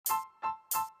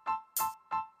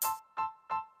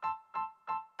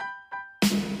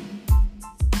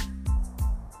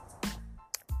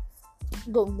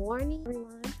Good morning,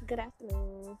 everyone. Good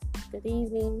afternoon. Good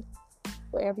evening,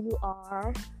 wherever you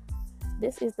are.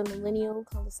 This is the Millennial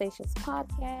Conversations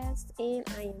podcast, and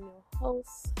I am your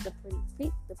host, the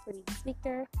pretty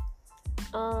speaker.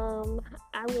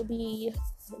 I will be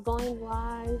going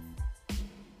live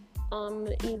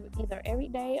either every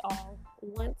day or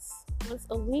once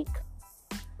a week.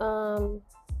 I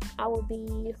will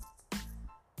be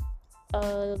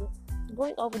uh,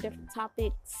 going over different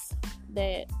topics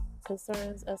that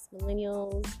concerns us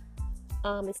millennials.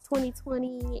 It's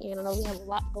 2020, and I know we have a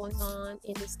lot going on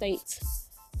in the states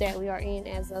that we are in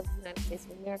as of the United States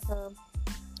of America.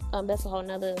 That's a whole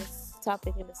nother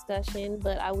topic and discussion,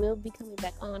 but I will be coming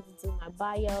back on to do my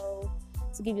bio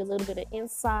to give you a little bit of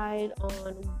insight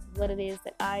on what it is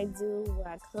that I do, where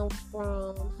I come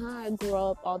from, how I grew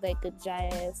up, all that good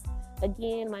jazz.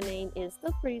 Again, my name is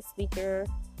The Pretty Speaker.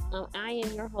 I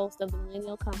am your host of the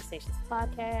Millennial Conversations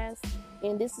podcast,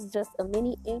 and this is just a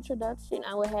mini introduction.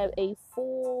 I will have a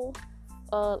full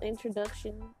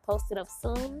introduction posted up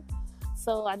soon,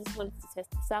 so I just wanted to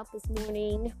test this out this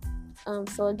morning.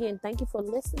 So again, thank you for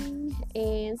listening,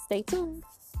 and stay tuned.